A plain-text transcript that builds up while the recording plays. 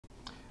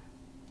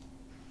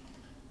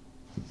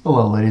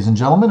Hello, ladies and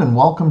gentlemen, and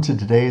welcome to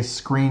today's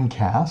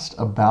screencast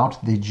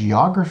about the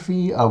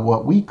geography of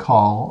what we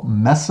call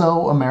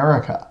Meso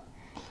America.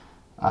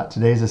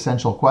 Today's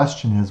essential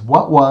question is,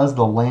 what was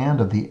the land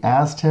of the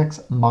Aztecs,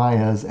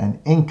 Mayas, and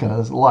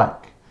Incas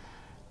like?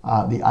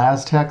 The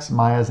Aztecs,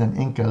 Mayas, and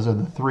Incas are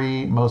the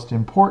three most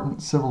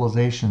important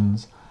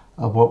civilizations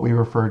of what we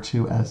refer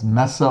to as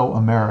Meso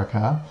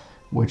America,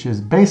 which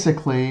is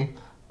basically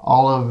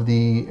all of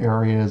the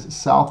areas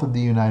south of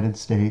the United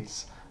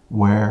States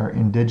where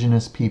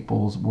indigenous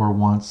peoples were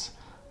once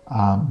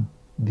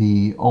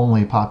the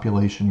only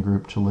population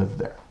group to live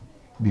there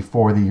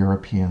before the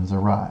Europeans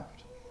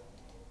arrived.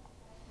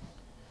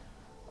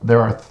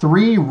 There are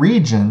three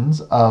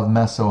regions of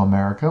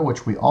Mesoamerica,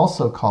 which we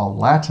also call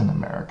Latin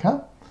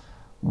America.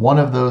 One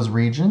of those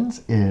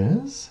regions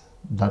is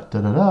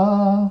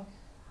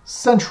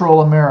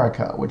Central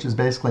America, which is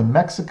basically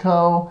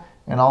Mexico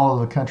and all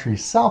of the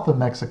countries south of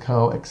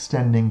Mexico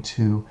extending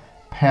to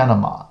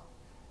Panama.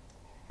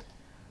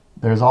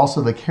 There's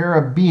also the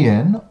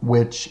Caribbean,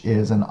 which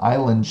is an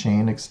island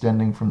chain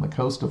extending from the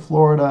coast of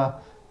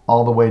Florida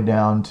all the way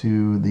down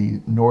to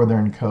the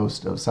northern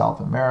coast of South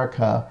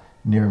America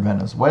near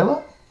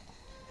Venezuela.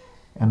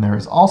 And there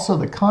is also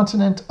the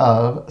continent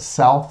of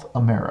South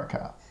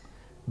America.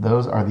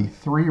 Those are the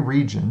three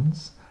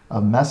regions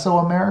of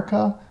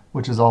Mesoamerica,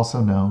 which is also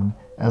known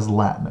as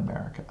Latin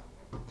America.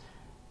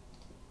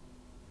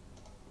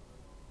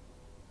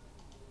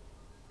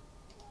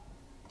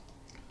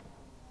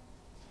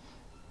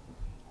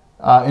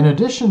 In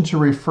addition to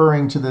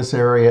referring to this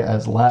area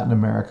as Latin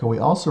America, we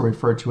also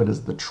refer to it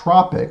as the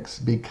tropics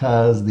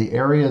because the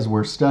areas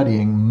we're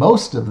studying,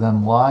 most of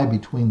them lie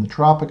between the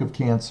Tropic of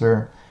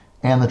Cancer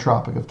and the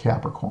Tropic of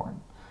Capricorn.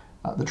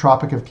 The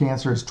Tropic of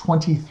Cancer is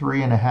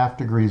 23.5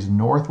 degrees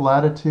north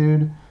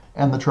latitude,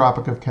 and the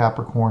Tropic of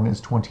Capricorn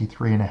is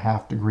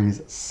 23.5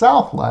 degrees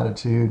south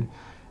latitude.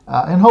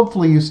 And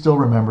hopefully you still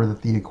remember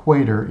that the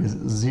equator is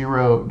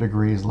 0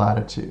 degrees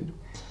latitude.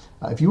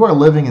 If you are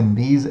living in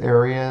these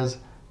areas,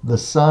 the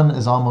sun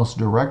is almost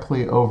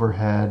directly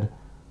overhead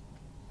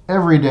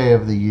every day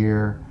of the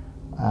year.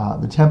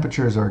 The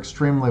temperatures are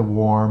extremely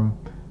warm.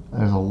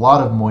 There's a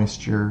lot of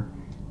moisture,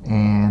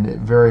 and it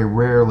very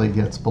rarely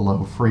gets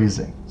below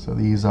freezing. So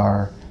these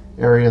are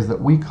areas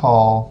that we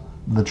call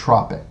the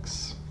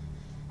tropics.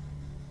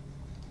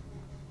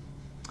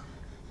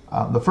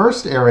 The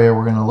first area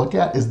we're going to look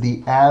at is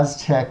the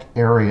Aztec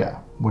area,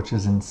 which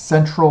is in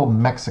central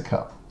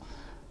Mexico.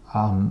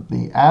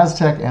 The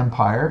Aztec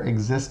Empire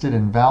existed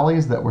in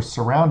valleys that were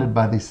surrounded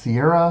by the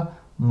Sierra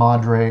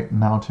Madre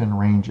mountain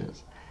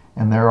ranges.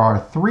 And there are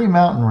three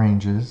mountain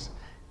ranges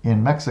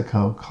in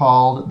Mexico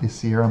called the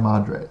Sierra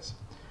Madres.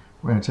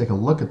 We're going to take a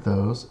look at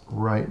those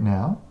right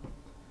now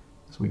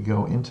as we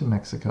go into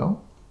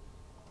Mexico.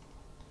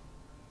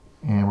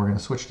 And we're going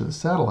to switch to the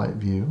satellite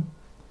view.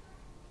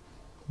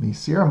 The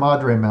Sierra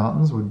Madre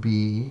Mountains would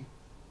be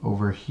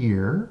over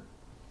here,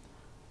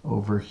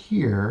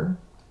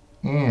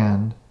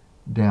 and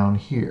down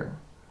here.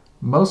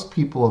 Most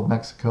people of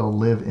Mexico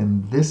live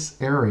in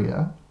this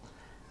area,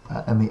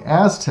 and the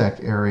Aztec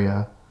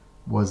area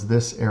was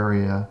this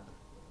area.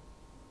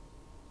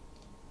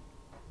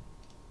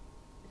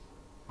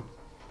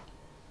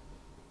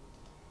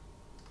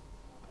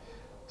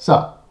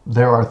 So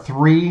there are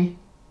three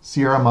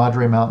Sierra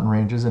Madre mountain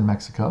ranges in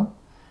Mexico.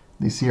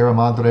 The Sierra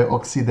Madre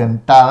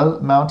Occidental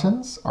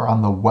Mountains are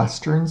on the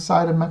western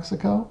side of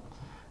Mexico.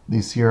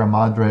 The Sierra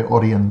Madre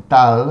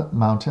Oriental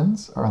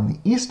Mountains are on the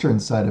eastern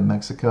side of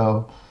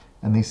Mexico,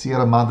 and the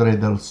Sierra Madre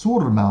del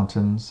Sur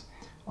Mountains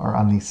are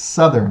on the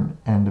southern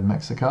end of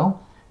Mexico.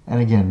 And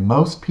again,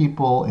 most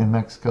people in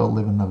Mexico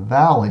live in the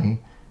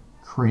valley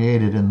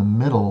created in the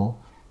middle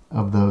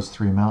of those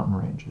three mountain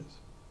ranges.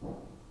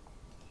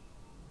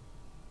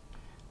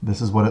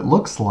 This is what it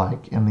looks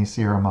like in the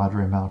Sierra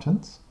Madre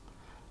Mountains.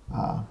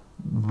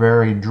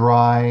 Very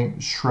dry,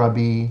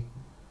 shrubby,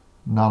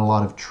 not a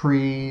lot of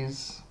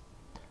trees.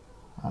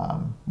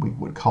 We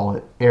would call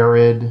it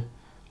arid.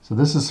 So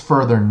this is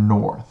further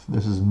north.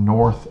 This is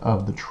north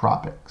of the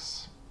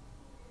tropics.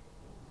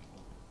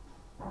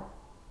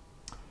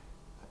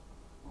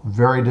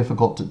 Very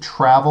difficult to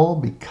travel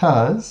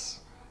because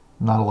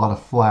not a lot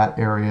of flat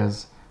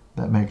areas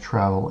that make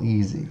travel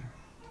easy.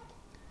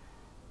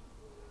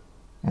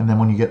 And then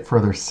when you get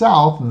further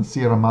south in the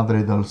Sierra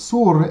Madre del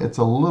Sur, it's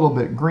a little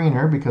bit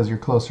greener because you're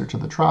closer to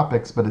the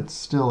tropics, but it's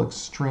still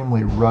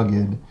extremely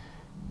rugged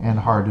and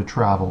hard to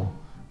travel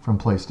from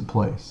place to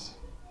place.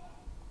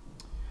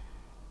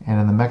 And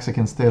in the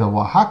Mexican state of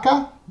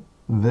Oaxaca,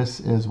 this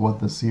is what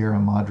the Sierra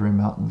Madre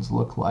Mountains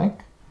look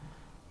like.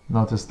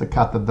 Notice the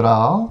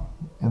cathedral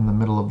in the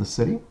middle of the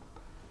city,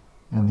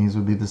 and these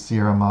would be the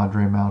Sierra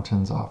Madre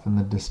Mountains off in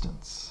the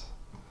distance.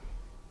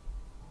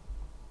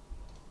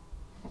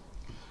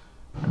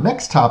 Our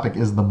next topic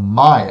is the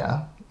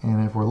Maya,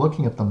 and if we're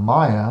looking at the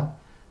Maya,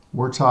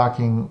 we're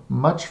talking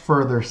much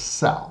further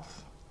south.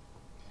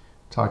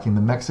 Talking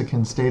the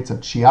Mexican states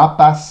of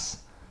Chiapas,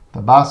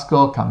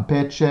 Tabasco,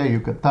 Campeche,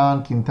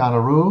 Yucatan, Quintana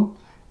Roo,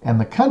 and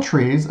the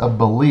countries of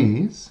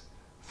Belize,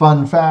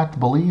 Fun fact,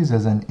 Belize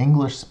is an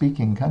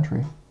English-speaking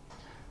country.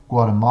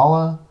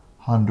 Guatemala,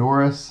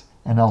 Honduras,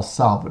 and El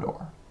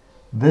Salvador.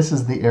 This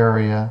is the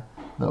area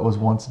that was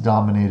once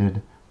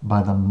dominated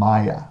by the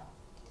Maya.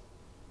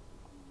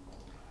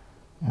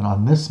 And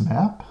on this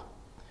map,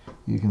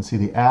 you can see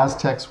the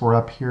Aztecs were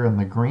up here in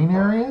the green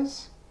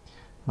areas.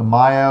 The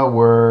Maya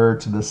were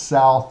to the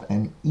south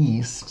and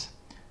east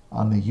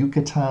on the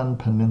Yucatan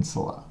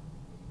Peninsula.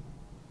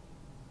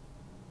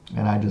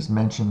 And I just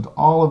mentioned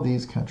all of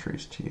these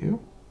countries to you.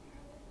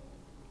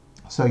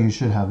 So you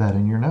should have that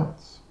in your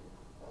notes.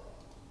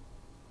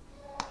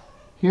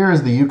 Here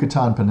is the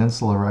Yucatan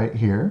Peninsula right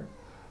here.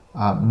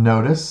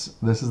 Notice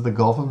this is the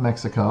Gulf of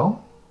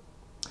Mexico.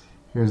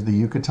 Here's the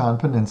Yucatan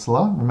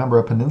Peninsula. Remember,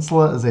 a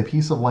peninsula is a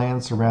piece of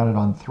land surrounded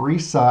on three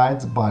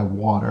sides by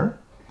water.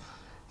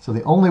 So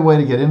the only way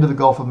to get into the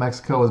Gulf of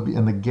Mexico is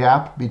in the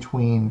gap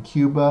between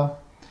Cuba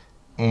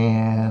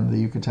and the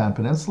Yucatan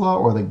Peninsula,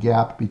 or the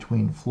gap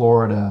between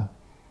Florida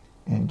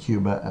and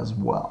Cuba as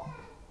well.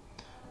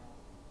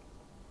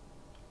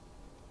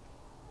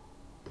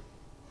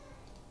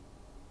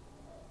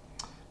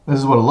 This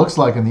is what it looks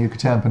like in the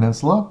Yucatan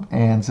Peninsula,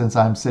 and since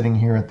I'm sitting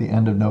here at the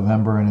end of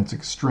November and it's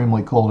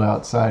extremely cold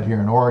outside here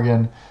in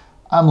Oregon,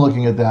 I'm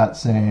looking at that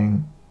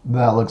saying,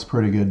 that looks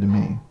pretty good to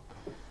me.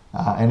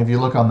 And if you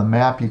look on the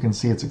map, you can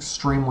see it's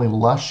extremely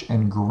lush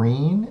and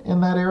green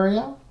in that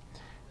area,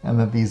 and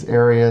that these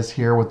areas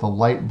here with the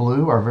light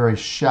blue are very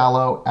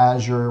shallow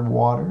azure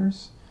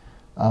waters,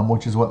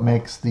 which is what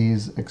makes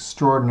these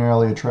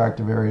extraordinarily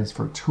attractive areas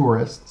for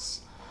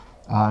tourists,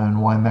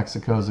 and why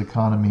Mexico's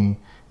economy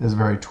is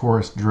very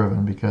tourist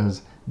driven,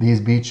 because these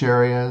beach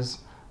areas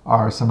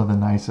are some of the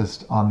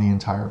nicest on the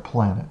entire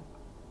planet.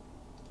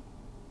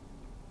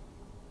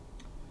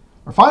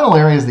 Our final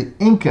area is the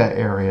Inca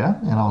area,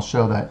 and I'll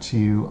show that to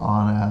you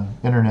on an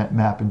internet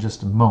map in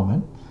just a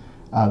moment.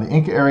 The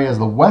Inca area is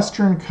the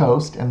western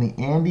coast and the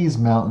Andes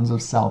Mountains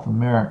of South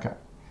America.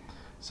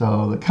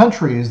 So the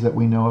countries that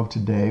we know of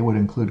today would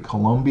include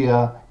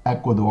Colombia,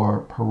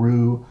 Ecuador,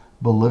 Peru,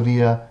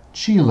 Bolivia,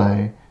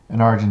 Chile,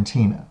 and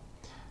Argentina.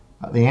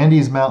 The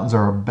Andes Mountains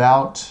are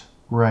about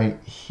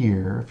right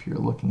here, if you're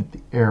looking at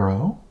the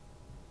arrow.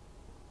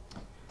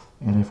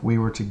 And if we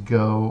were to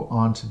go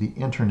onto the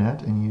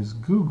internet and use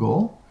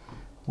Google,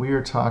 we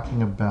are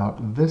talking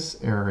about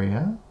this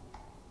area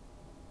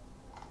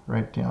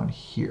right down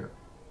here.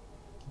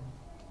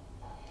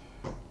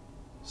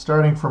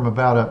 Starting from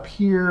about up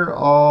here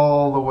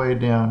all the way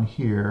down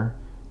here.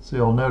 So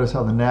you'll notice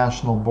how the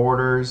national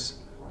borders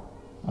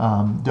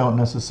don't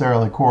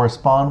necessarily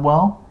correspond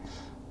well.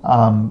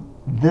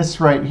 This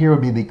right here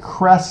would be the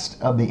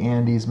crest of the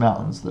Andes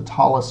Mountains, the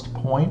tallest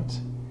point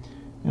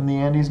in the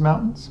Andes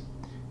Mountains.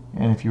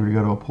 And if you were to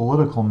go to a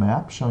political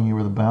map showing you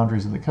where the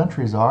boundaries of the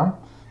countries are,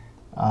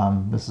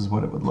 this is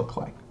what it would look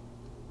like.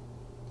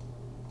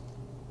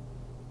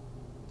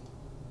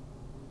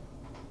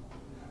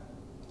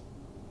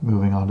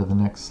 Moving on to the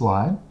next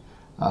slide.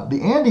 The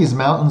Andes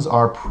Mountains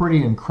are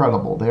pretty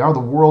incredible. They are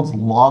the world's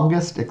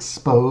longest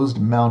exposed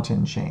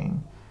mountain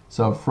chain.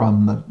 So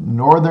from the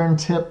northern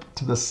tip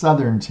to the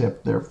southern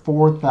tip, they're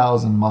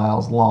 4,000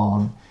 miles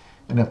long.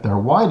 And at their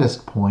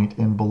widest point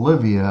in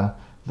Bolivia,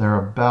 they're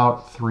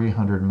about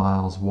 300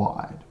 miles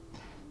wide.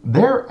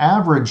 Their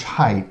average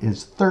height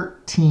is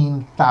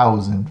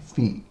 13,000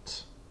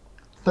 feet.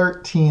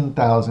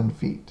 13,000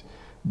 feet.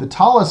 The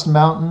tallest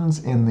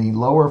mountains in the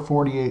lower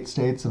 48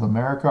 states of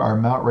America are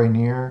Mount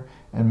Rainier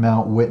and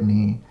Mount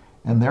Whitney,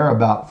 and they're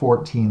about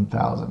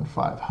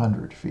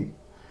 14,500 feet.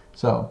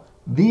 So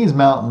these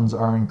mountains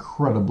are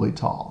incredibly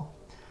tall.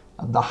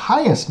 The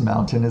highest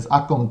mountain is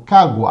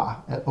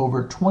Aconcagua at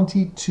over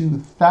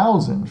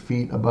 22,000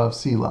 feet above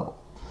sea level,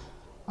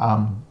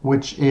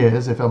 which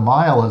is, if a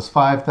mile is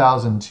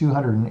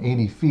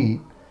 5,280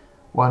 feet,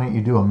 why don't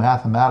you do a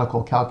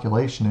mathematical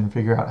calculation and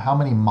figure out how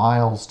many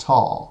miles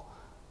tall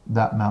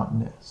that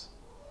mountain is.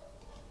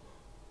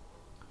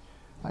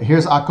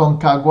 Here's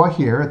Aconcagua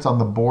here. It's on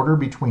the border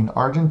between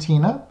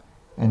Argentina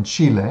and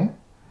Chile.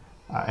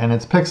 And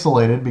it's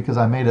pixelated because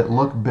I made it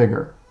look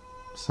bigger.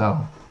 So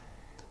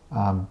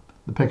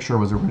the picture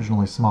was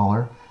originally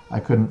smaller. I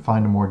couldn't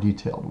find a more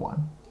detailed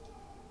one.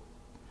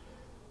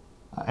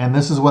 And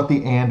this is what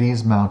the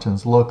Andes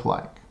Mountains look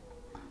like.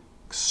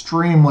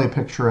 Extremely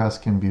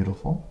picturesque and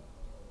beautiful.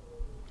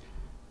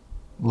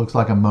 Looks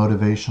like a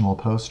motivational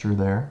poster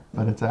there,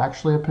 but it's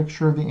actually a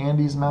picture of the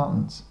Andes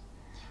Mountains.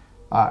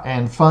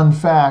 And fun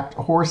fact,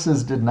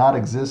 horses did not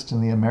exist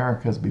in the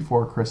Americas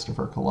before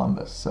Christopher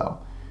Columbus. So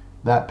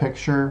that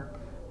picture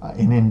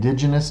in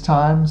indigenous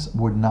times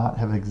would not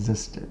have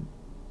existed.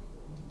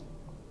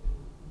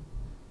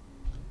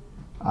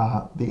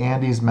 The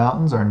Andes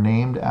Mountains are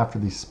named after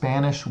the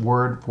Spanish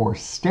word for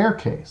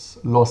staircase,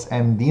 los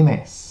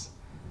andines.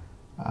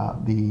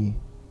 The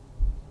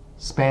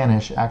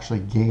Spanish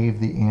actually gave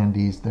the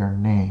Andes their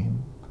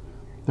name.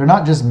 They're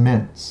not just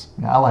mints.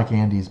 I like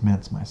Andes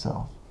mints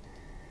myself.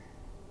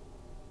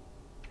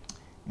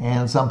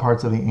 And some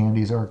parts of the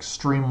Andes are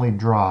extremely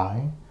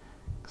dry,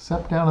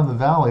 except down in the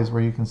valleys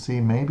where you can see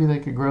maybe they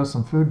could grow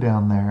some food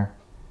down there.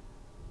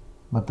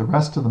 but the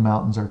rest of the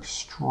mountains are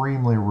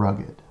extremely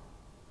rugged.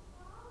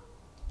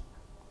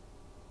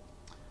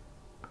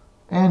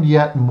 And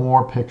yet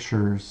more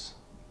pictures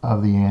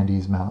of the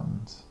Andes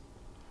Mountains.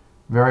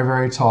 Very,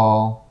 very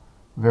tall,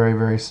 very,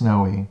 very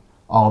snowy.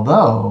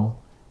 Although,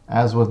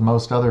 as with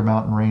most other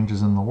mountain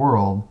ranges in the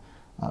world,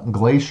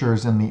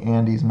 glaciers in the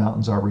Andes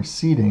Mountains are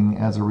receding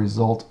as a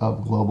result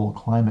of global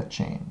climate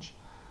change.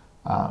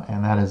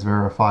 And that is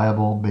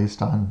verifiable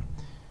based on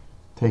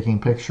taking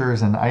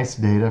pictures and ice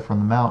data from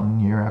the mountain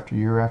year after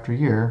year after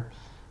year.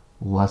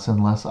 Less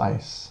and less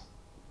ice.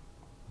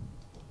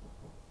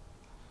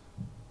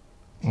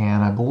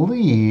 And I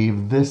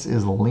believe this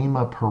is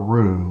Lima,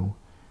 Peru,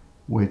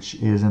 which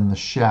is in the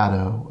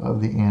shadow of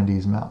the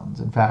Andes Mountains.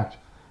 In fact,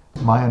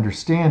 my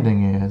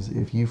understanding is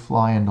if you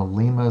fly into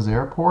Lima's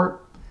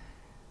airport,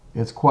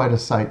 it's quite a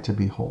sight to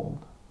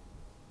behold.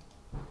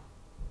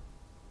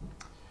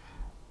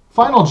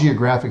 Final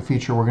geographic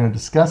feature we're going to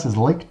discuss is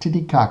Lake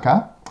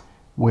Titicaca,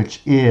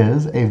 which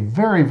is a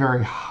very,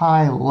 very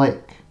high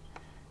lake.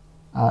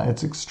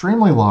 It's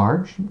extremely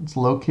large. It's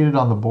located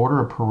on the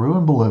border of Peru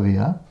and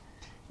Bolivia.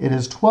 It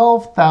is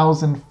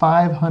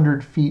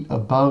 12,500 feet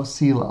above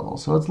sea level,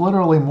 so it's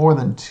literally more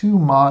than 2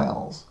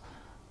 miles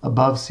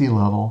above sea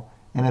level,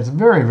 and it's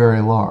very,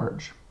 very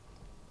large.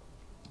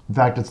 In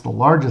fact, it's the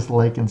largest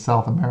lake in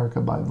South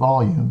America by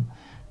volume,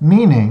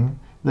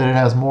 meaning that it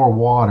has more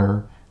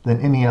water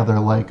than any other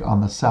lake on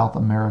the South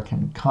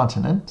American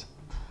continent.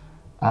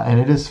 And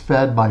it is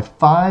fed by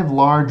 5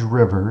 large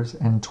rivers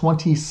and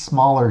 20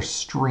 smaller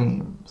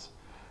streams.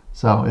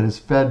 So it is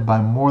fed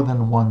by more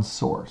than one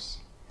source.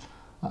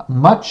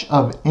 Much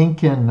of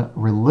Incan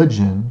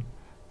religion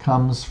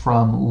comes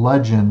from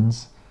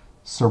legends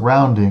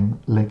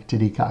surrounding Lake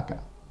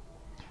Titicaca.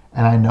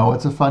 And I know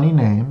it's a funny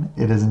name.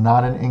 It is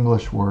not an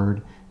English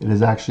word. It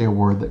is actually a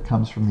word that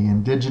comes from the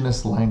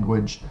indigenous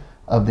language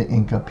of the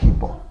Inca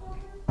people.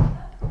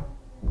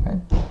 Okay.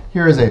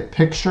 Here is a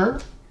picture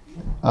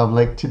of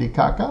Lake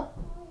Titicaca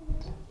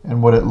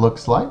and what it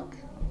looks like.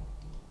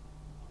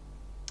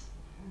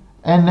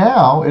 And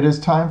now it is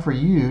time for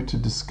you to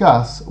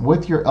discuss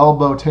with your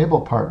elbow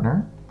table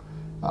partner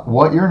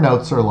what your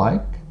notes are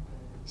like,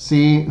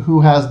 see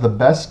who has the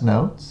best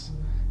notes,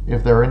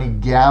 if there are any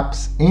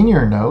gaps in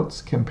your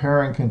notes,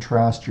 compare and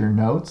contrast your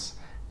notes,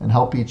 and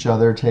help each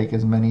other take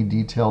as many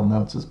detailed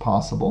notes as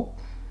possible.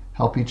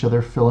 Help each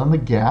other fill in the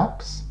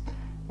gaps.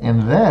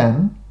 And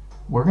then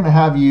we're going to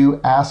have you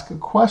ask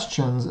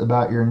questions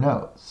about your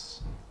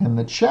notes. And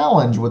the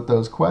challenge with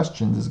those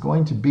questions is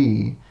going to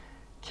be,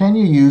 can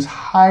you use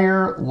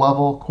higher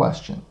level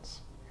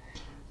questions?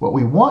 What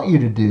we want you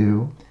to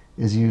do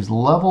is use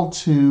level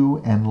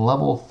 2 and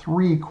level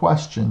 3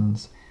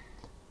 questions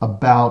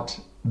about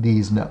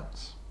these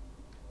notes.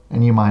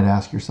 And you might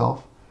ask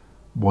yourself,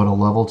 what do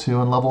level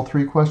 2 and level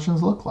 3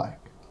 questions look like?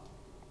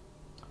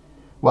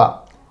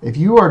 Well, if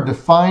you are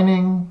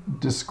defining,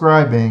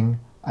 describing,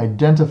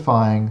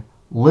 identifying,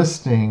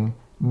 listing,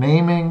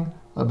 naming,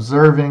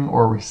 observing,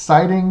 or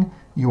reciting,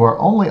 you are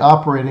only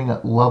operating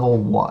at level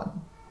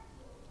 1.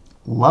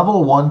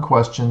 Level 1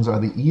 questions are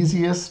the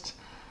easiest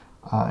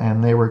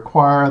and they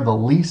require the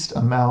least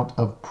amount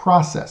of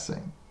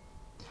processing.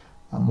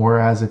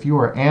 Whereas if you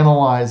are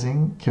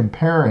analyzing,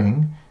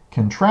 comparing,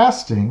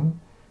 contrasting,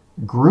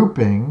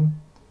 grouping,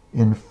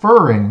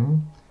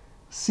 inferring,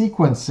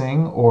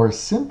 sequencing, or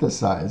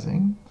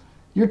synthesizing,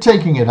 you're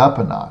taking it up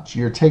a notch.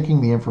 You're taking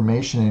the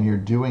information and you're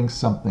doing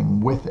something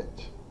with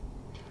it.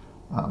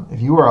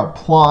 If you are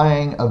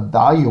applying,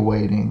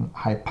 evaluating,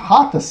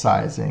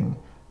 hypothesizing,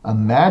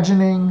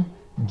 imagining,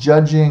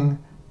 judging,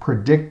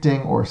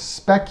 predicting, or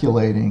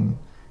speculating,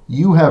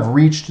 you have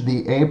reached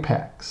the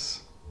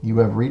apex. You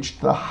have reached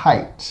the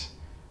height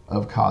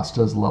of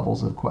Costa's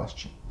levels of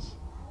questions.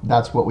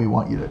 That's what we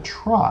want you to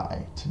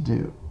try to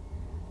do.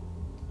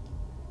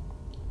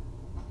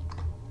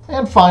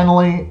 And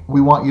finally,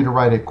 we want you to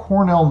write a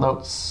Cornell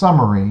Notes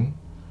summary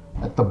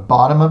at the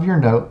bottom of your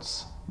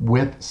notes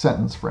with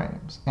sentence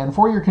frames. And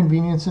for your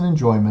convenience and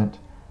enjoyment,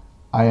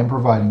 I am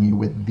providing you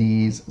with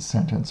these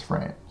sentence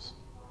frames.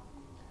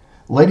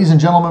 Ladies and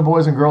gentlemen,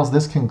 boys and girls,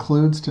 this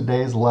concludes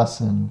today's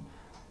lesson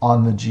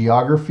on the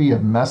geography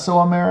of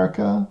Meso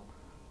America,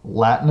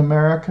 Latin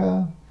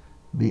America,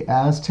 the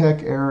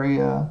Aztec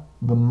area,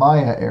 the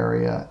Maya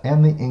area,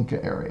 and the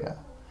Inca area.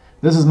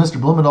 This is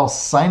Mr. Blumendahl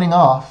signing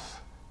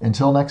off.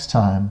 Until next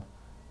time,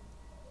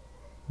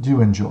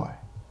 do enjoy.